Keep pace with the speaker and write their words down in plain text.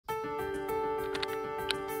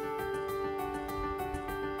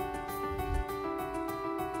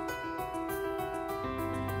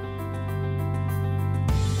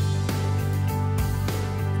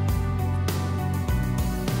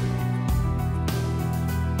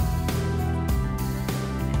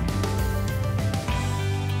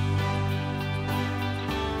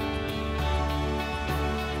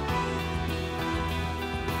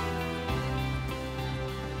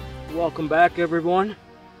welcome back everyone.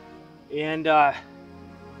 And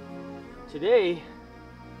today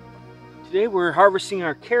we're harvesting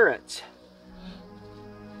our carrots,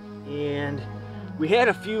 and we had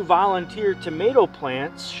a few volunteer tomato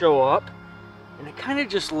plants show up and I kind of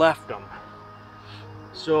just left them.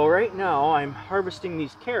 So right now I'm harvesting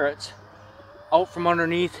these carrots out from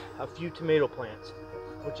underneath a few tomato plants,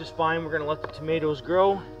 which is fine. We're gonna let the tomatoes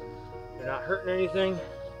grow. They're not hurting anything.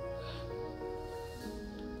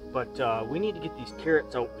 But we need to get these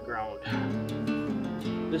carrots out the ground.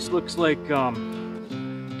 This looks like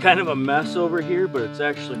kind of a mess over here, but it's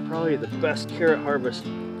actually probably the best carrot harvest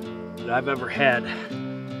that I've ever had.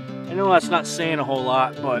 I know that's not saying a whole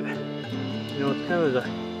lot, but you know, it's kind of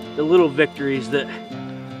the little victories that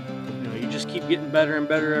you just keep getting better and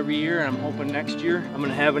better every year, and I'm hoping next year I'm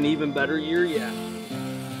gonna have an even better year yet.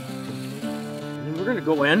 And then we're gonna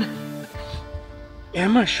go in and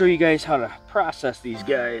I'm gonna show you guys how to process these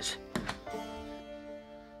guys.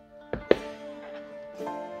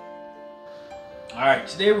 All right,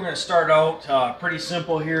 today we're gonna start out pretty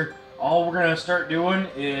simple here. All we're gonna start doing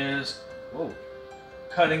is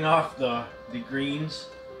cutting off the greens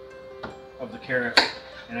of the carrot.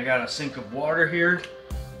 And I got a sink of water here,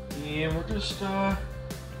 and we're just gonna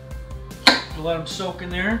let them soak in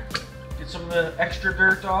there, get some of the extra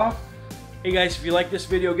dirt off. Hey guys, if you like this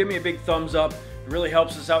video, give me a big thumbs up. It really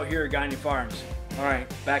helps us out here at Gagne Farms. All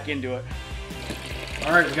right, back into it.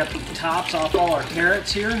 All right, we got the tops off all our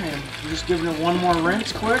carrots here, and we're just giving it one more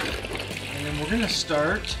rinse quick, and then we're gonna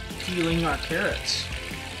start peeling our carrots.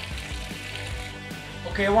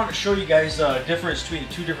 Okay, I want to show you guys the difference between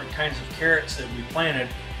the two different kinds of carrots that we planted.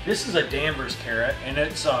 This is a Danvers carrot, and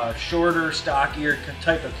it's a shorter, stockier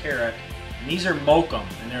type of carrot. And these are Mokum,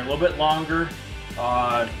 and they're a little bit longer.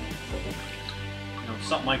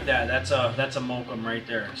 Something like that. That's a Mokum right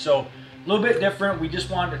there. So a little bit different. We just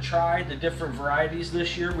wanted to try the different varieties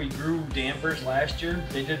this year. We grew Danvers last year.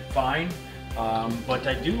 They did fine, but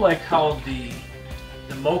I do like how the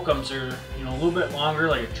Mokums are a little bit longer,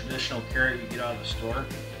 like a traditional carrot you get out of the store.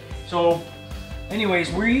 So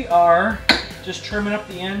anyways, we are just trimming up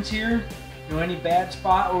the ends here. Any bad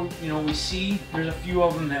spot, or we see there's a few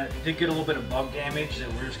of them that did get a little bit of bug damage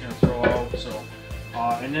that we're just going to throw out. So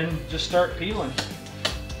and then just start peeling.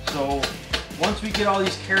 So once we get all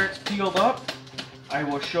these carrots peeled up, I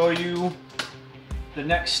will show you the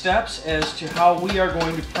next steps as to how we are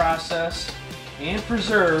going to process and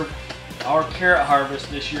preserve our carrot harvest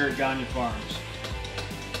this year at Gagne Farms.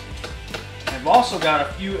 I've also got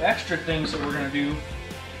a few extra things that we're going to do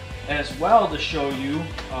as well to show you.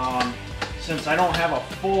 Since I don't have a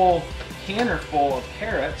full canner full of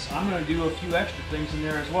carrots, I'm going to do a few extra things in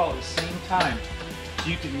there as well at the same time, so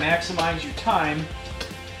you can maximize your time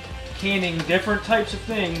canning different types of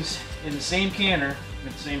things in the same canner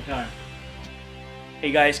at the same time.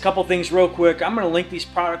 Hey guys, couple things real quick. I'm going to link these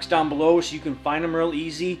products down below so you can find them real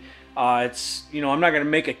easy. It's I'm not going to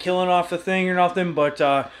make a killing off the thing or nothing, but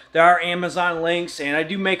there are Amazon links, and I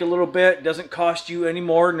do make a little bit. It doesn't cost you any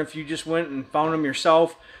more than if you just went and found them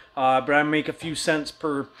yourself, but I make a few cents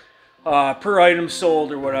per item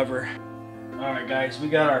sold or whatever. Alright guys, we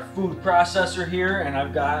got our food processor here, and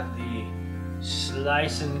I've got the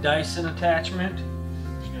slice and dicing attachment.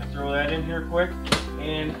 I'm just gonna throw that in here quick.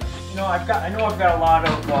 And I've got a lot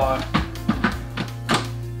of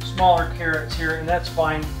smaller carrots here, and that's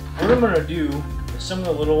fine. What I'm gonna do is some of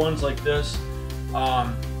the little ones like this,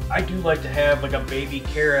 I do like to have like a baby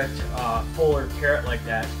carrot, fuller carrot like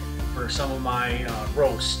that for some of my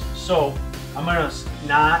roast. So I'm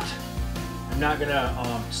not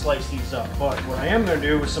gonna slice these up, but what I am gonna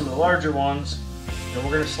do with some of the larger ones, we're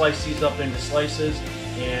gonna slice these up into slices,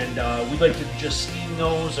 and we'd like to just steam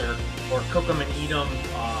those or cook them and eat them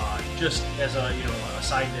just as a a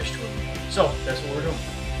side dish to them. So that's what we're doing.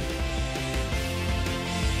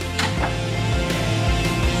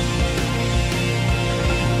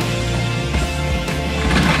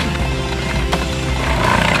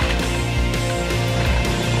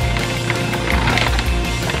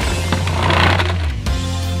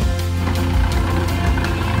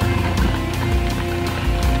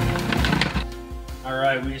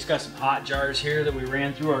 We just got some hot jars here that we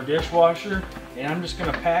ran through our dishwasher, and I'm just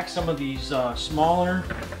going to pack some of these smaller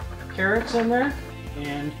carrots in there,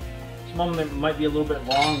 and some of them that might be a little bit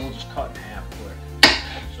long we'll just cut in half quick.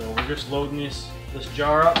 So we're just loading this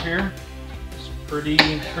jar up here. It's pretty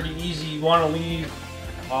easy. You want to leave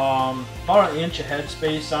about an inch of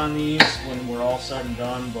headspace on these when we're all said and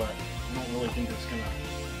done, but I don't really think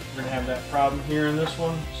we're gonna have that problem here in this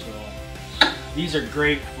one. So these are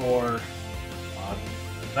great for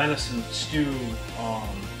venison stew,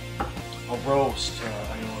 a roast. You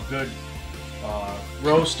know, a good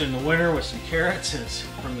roast in the winter with some carrots is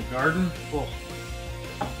from the garden. Oh,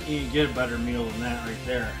 you can't get a better meal than that right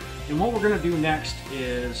there. And what we're going to do next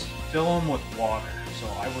is fill them with water. So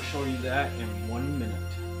I will show you that in 1 minute.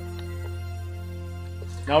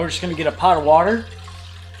 Now we're just going to get a pot of water.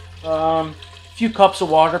 A few cups of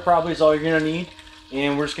water probably is all you're going to need.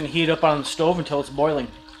 And we're just going to heat it up on the stove until it's boiling.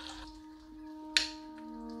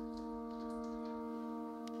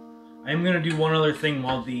 I'm going to do one other thing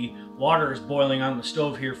while the water is boiling on the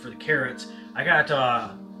stove here for the carrots. I got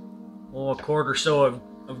a quart or so of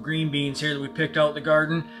green beans here that we picked out in the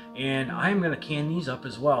garden, and I'm going to can these up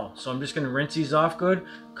as well. So I'm just going to rinse these off good,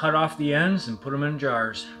 cut off the ends, and put them in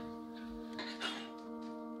jars.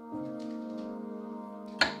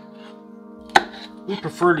 We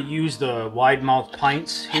prefer to use the wide mouth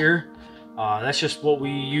pints here. That's just what we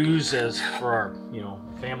use as for our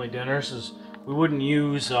family dinners. We wouldn't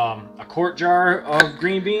use a quart jar of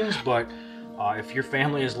green beans, but if your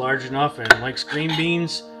family is large enough and likes green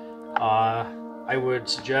beans, I would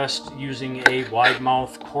suggest using a wide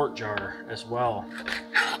mouth quart jar as well.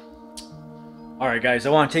 Alright guys, I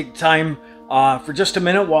want to take the time for just a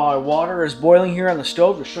minute while our water is boiling here on the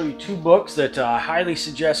stove to show you two books that I highly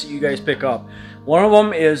suggest that you guys pick up. One of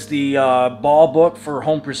them is the Ball book for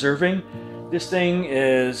home preserving. This thing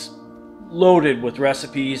is loaded with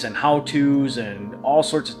recipes and how-tos and all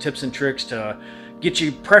sorts of tips and tricks to get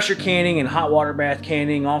you pressure canning and hot water bath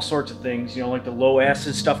canning, all sorts of things, like the low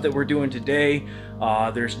acid stuff that we're doing today.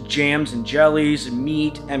 There's jams and jellies and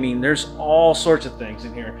meat. I mean, there's all sorts of things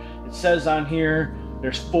in here. It says on here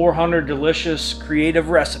there's 400 delicious creative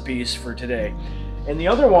recipes for today. And the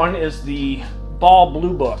other one is the Ball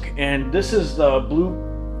Blue book, and this is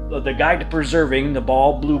the Guide to Preserving, the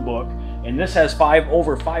Ball Blue book. And this has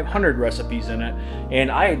over 500 recipes in it.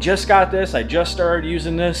 And I just got this. I just started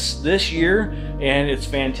using this year, and it's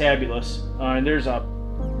fantabulous. And there's a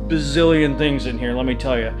bazillion things in here, let me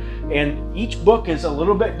tell you. And each book is a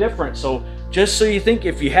little bit different. So just so you think,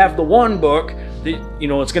 if you have the one book, that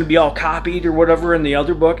it's going to be all copied or whatever in the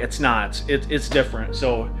other book, it's not. It's different.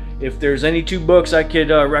 So if there's any two books I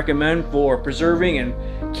could recommend for preserving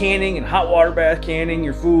and canning and hot water bath canning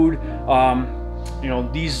your food,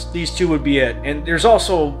 these two would be it. And there's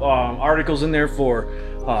also articles in there for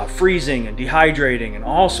freezing and dehydrating and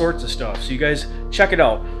all sorts of stuff, so you guys check it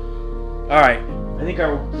out. Alright, I think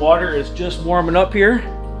our water is just warming up here,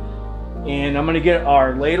 and I'm gonna get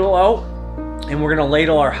our ladle out, and we're gonna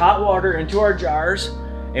ladle our hot water into our jars,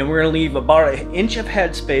 and we're gonna leave about an inch of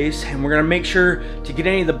headspace, and we're gonna make sure to get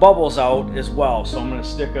any of the bubbles out as well. So I'm gonna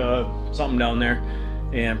stick something down there,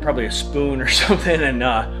 and probably a spoon or something, and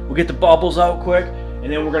we'll get the bubbles out quick,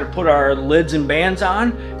 and then we're going to put our lids and bands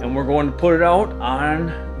on, and we're going to put it out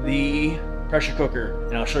on the pressure cooker,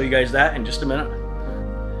 and I'll show you guys that in just a minute.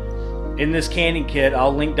 In this canning kit,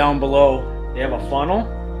 I'll link down below, they have a funnel,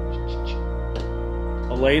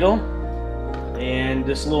 a ladle, and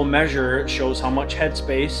this little measure shows how much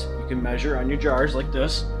headspace you can measure on your jars like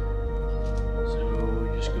this. So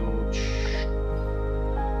you just go,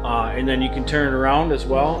 and then you can turn it around as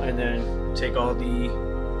well, and then take all the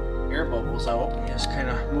air bubbles out. You just kind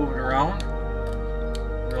of move it around.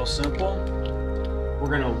 Real simple. We're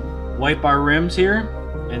going to wipe our rims here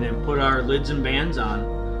and then put our lids and bands on.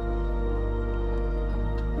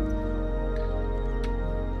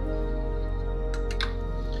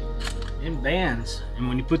 And bands. And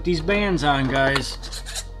when you put these bands on,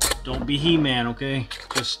 guys, don't be He-Man, okay?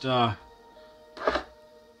 Just let's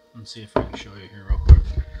see if I can show you here real quick.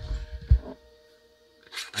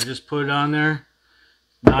 I just put it on there.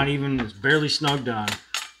 Not even, it's barely snugged on.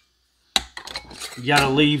 You gotta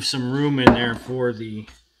leave some room in there for the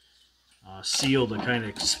seal to kind of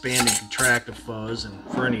expand and contract the fuzz, and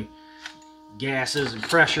for any gases and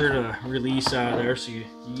pressure to release out of there, so you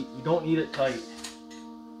don't need it tight.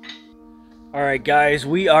 Alright guys,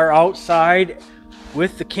 we are outside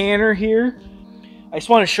with the canner here. I just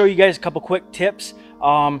want to show you guys a couple quick tips.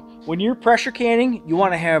 When you're pressure canning, you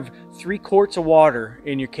want to have 3 quarts of water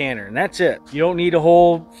in your canner, and that's it. You don't need a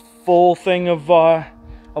whole full thing of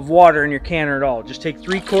water in your canner at all. Just take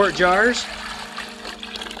 3-quart jars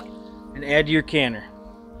and add to your canner.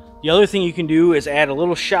 The other thing you can do is add a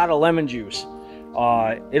little shot of lemon juice.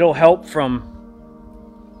 It'll help from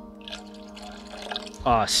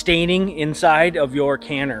staining inside of your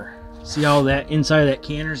canner. See how that inside of that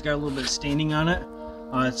canner's got a little bit of staining on it?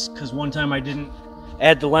 It's because one time I didn't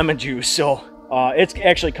add the lemon juice, so it's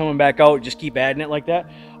actually coming back out. Just keep adding it like that.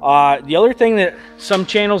 The other thing that some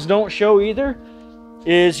channels don't show either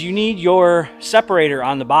is you need your separator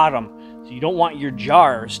on the bottom. So you don't want your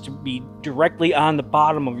jars to be directly on the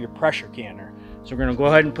bottom of your pressure canner. So we're gonna go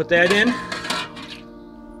ahead and put that in,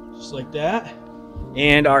 just like that.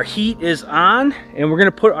 And our heat is on, and we're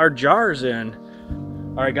gonna put our jars in.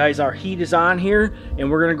 All right, guys, our heat is on here, and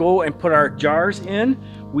we're gonna go and put our jars in.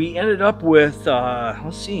 We ended up with,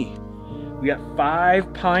 let's see, we got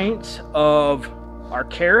 5 pints of our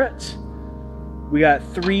carrots. We got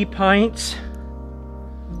 3 pints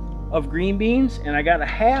of green beans, and I got a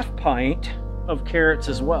 1/2 pint of carrots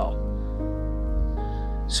as well.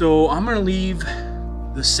 So I'm gonna leave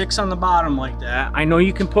the 6 on the bottom like that. I know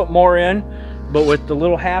you can put more in, but with the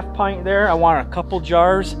little 1/2 pint there, I want a couple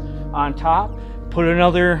jars on top. Put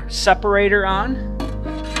another separator on,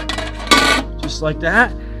 just like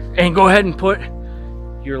that, and go ahead and put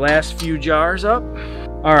your last few jars up.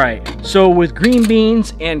 All right, so with green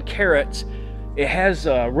beans and carrots, it has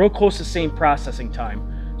real close to the same processing time.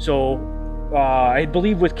 So I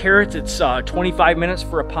believe with carrots it's 25 minutes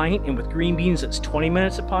for a pint, and with green beans it's 20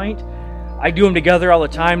 minutes a pint. I do them together all the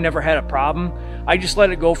time, never had a problem. I just let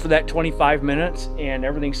it go for that 25 minutes and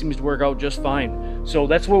everything seems to work out just fine. So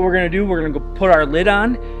that's what we're gonna do. We're gonna go put our lid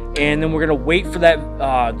on, and then we're gonna wait for that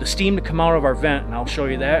the steam to come out of our vent, and I'll show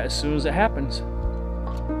you that as soon as it happens.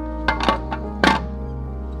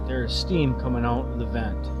 There's steam coming out of the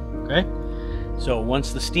vent, okay? So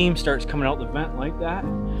once the steam starts coming out the vent like that,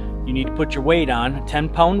 you need to put your weight on, a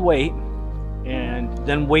 10-pound weight, and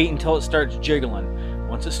then wait until it starts jiggling.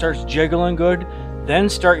 Once it starts jiggling good, then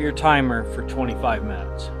start your timer for 25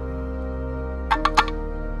 minutes.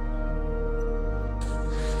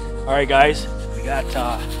 All right, guys, we got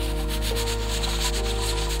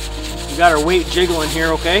our weight jiggling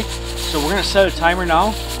here, okay? So we're gonna set a timer now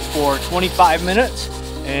for 25 minutes,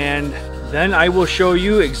 and then I will show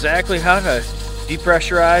you exactly how to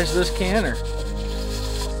depressurize this canner.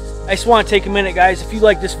 I just want to take a minute, guys. If you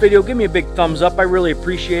like this video, give me a big thumbs up. I really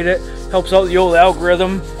appreciate it. Helps out the old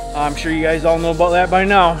algorithm. I'm sure you guys all know about that by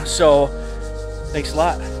now, so thanks a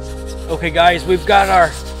lot. Okay, guys, we've got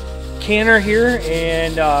our canner here,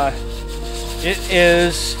 and it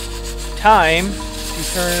is time to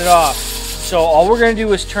turn it off. So all we're going to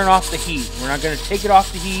do is turn off the heat. We're not going to take it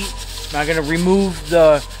off the heat. I'm not going to remove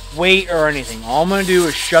the weight or anything. All I'm going to do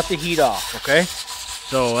is shut the heat off, okay?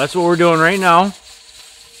 So that's what we're doing right now.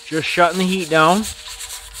 Just shutting the heat down.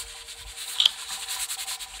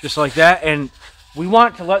 Just like that. And we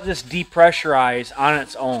want to let this depressurize on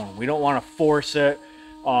its own. We don't want to force it.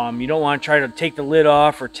 You don't want to try to take the lid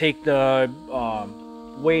off or take the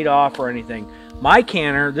weight off or anything. My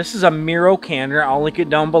canner, this is a Miro canner. I'll link it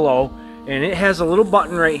down below. And it has a little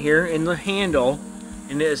button right here in the handle.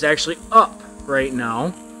 And it is actually up right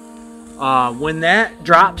now. When that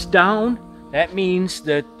drops down, that means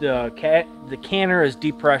that the canner is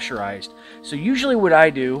depressurized. So usually what I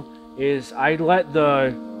do is I let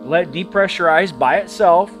it depressurize by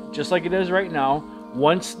itself, just like it is right now.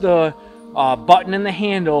 Once the button in the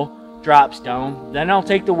handle drops down, then I'll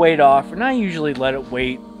take the weight off, and I usually let it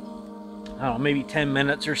wait, I don't know, maybe 10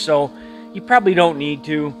 minutes or so. You probably don't need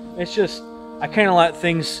to. It's just, I kind of let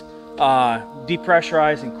things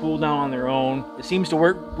depressurize and cool down on their own. It seems to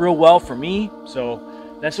work real well for me, so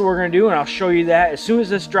that's what we're going to do, and I'll show you that. As soon as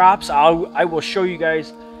this drops, I will show you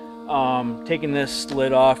guys taking this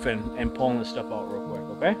lid off and pulling this stuff out real quick,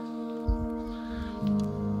 okay?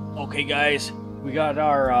 Okay, guys, we got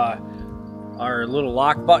our little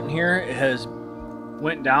lock button here. It has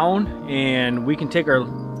went down, and we can take our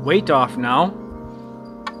weight off now.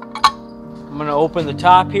 I'm going to open the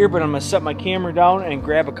top here, but I'm going to set my camera down and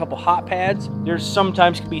grab a couple hot pads. There's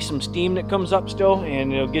sometimes could be some steam that comes up still,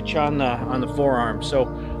 and it'll get you on the forearm. So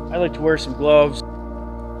I like to wear some gloves,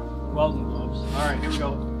 welding gloves. All right, here we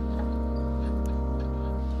go.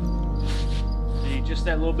 And just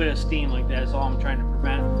that little bit of steam like that is all I'm trying to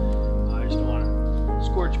prevent. I just don't want to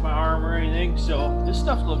scorch my arm or anything. So this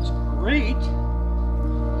stuff looks great.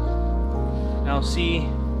 Now see, I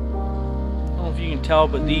don't know if you can tell,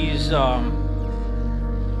 but these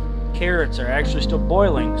carrots are actually still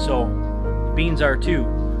boiling, so the beans are too.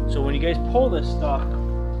 So when you guys pull this stuff,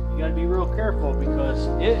 you got to be real careful, because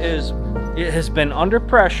it has been under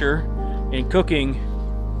pressure and cooking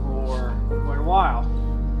for quite a while.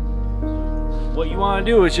 What you want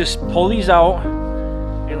to do is just pull these out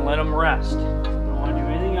and let them rest. You don't want to do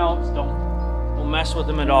anything else. Don't mess with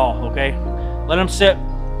them at all, okay? Let them sit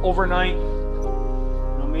overnight.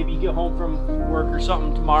 Maybe you get home from work or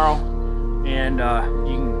something tomorrow, and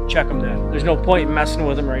you can check them then. There's no point in messing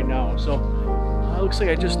with them right now. So it looks like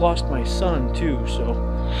I just lost my son too. So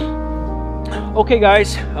okay,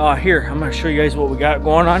 guys, here I'm going to show you guys what we got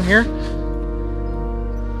going on here.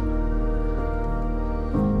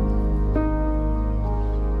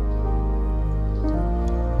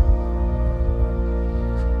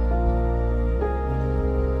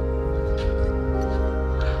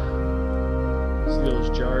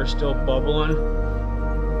 are still bubbling.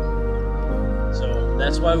 So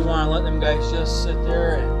that's why we want to let them guys just sit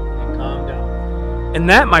there and calm down. And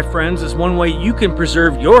that, my friends, is one way you can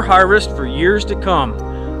preserve your harvest for years to come.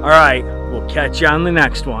 All right, we'll catch you on the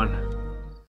next one.